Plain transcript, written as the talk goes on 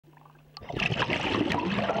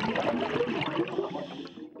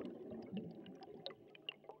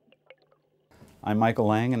I'm Michael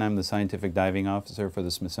Lang, and I'm the Scientific Diving Officer for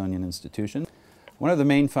the Smithsonian Institution. One of the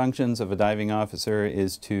main functions of a diving officer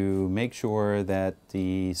is to make sure that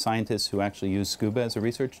the scientists who actually use scuba as a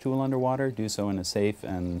research tool underwater do so in a safe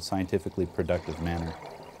and scientifically productive manner.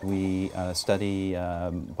 We study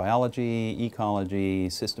biology, ecology,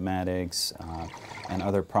 systematics, and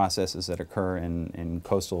other processes that occur in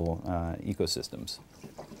coastal ecosystems.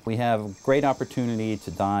 We have great opportunity to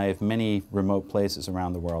dive many remote places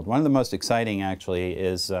around the world. One of the most exciting, actually,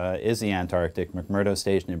 is the Antarctic, McMurdo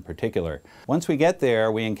Station in particular. Once we get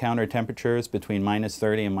there, we encounter temperatures between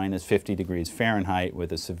 -30 and -50 degrees Fahrenheit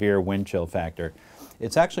with a severe wind chill factor.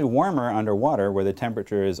 It's actually warmer underwater, where the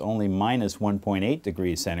temperature is only -1.8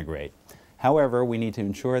 degrees centigrade. However, we need to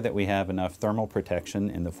ensure that we have enough thermal protection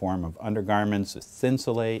in the form of undergarments with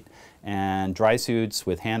thinsulate and dry suits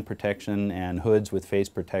with hand protection and hoods with face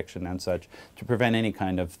protection and such to prevent any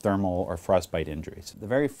kind of thermal or frostbite injuries. The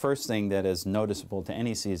very first thing that is noticeable to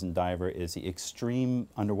any seasoned diver is the extreme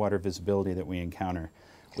underwater visibility that we encounter,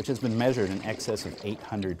 which has been measured in excess of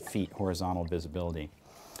 800 feet horizontal visibility.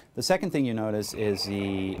 The second thing you notice is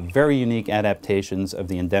the very unique adaptations of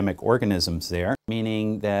the endemic organisms there,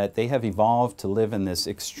 meaning that they have evolved to live in this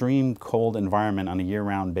extreme cold environment on a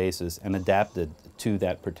year-round basis and adapted to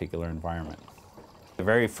that particular environment. The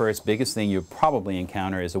very first biggest thing you probably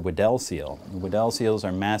encounter is a Weddell seal. The Weddell seals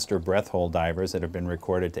are master breath hold divers that have been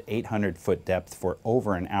recorded to 800-foot depth for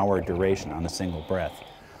over an hour duration on a single breath.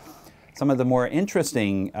 Some of the more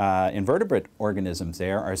interesting invertebrate organisms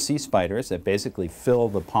there are sea spiders that basically fill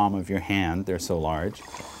the palm of your hand. They're so large.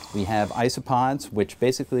 We have isopods, which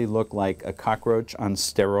basically look like a cockroach on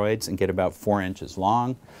steroids and get about 4 inches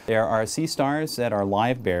long. There are sea stars that are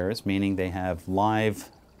live bears, meaning they have live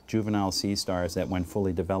juvenile sea stars that, when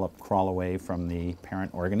fully developed, crawl away from the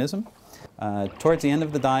parent organism. Towards the end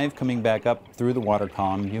of the dive, coming back up through the water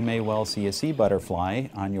column, you may well see a sea butterfly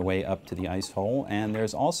on your way up to the ice hole. And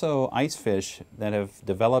there's also ice fish that have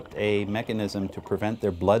developed a mechanism to prevent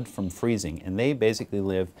their blood from freezing. And they basically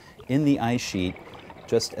live in the ice sheet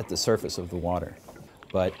just at the surface of the water.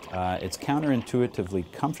 But it's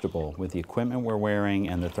counterintuitively comfortable with the equipment we're wearing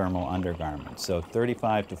and the thermal undergarments. So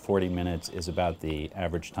 35 to 40 minutes is about the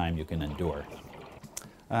average time you can endure.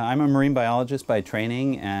 I'm a marine biologist by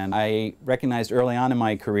training, and I recognized early on in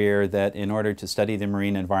my career that in order to study the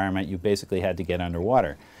marine environment, you basically had to get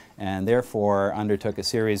underwater, and therefore undertook a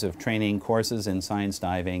series of training courses in science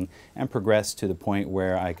diving and progressed to the point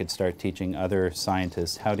where I could start teaching other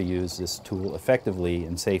scientists how to use this tool effectively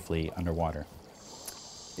and safely underwater.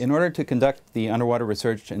 In order to conduct the underwater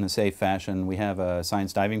research in a safe fashion, we have a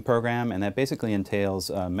science diving program, and that basically entails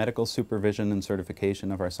medical supervision and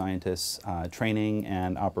certification of our scientists, training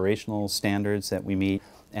and operational standards that we meet,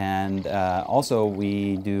 and also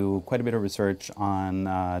we do quite a bit of research on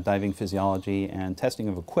diving physiology and testing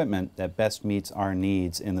of equipment that best meets our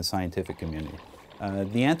needs in the scientific community.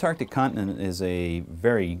 The Antarctic continent is a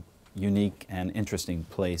very unique and interesting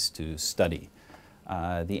place to study.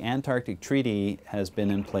 The Antarctic Treaty has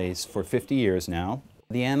been in place for 50 years now.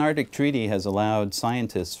 The Antarctic Treaty has allowed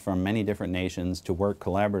scientists from many different nations to work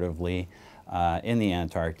collaboratively in the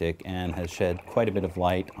Antarctic and has shed quite a bit of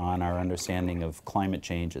light on our understanding of climate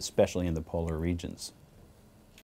change, especially in the polar regions.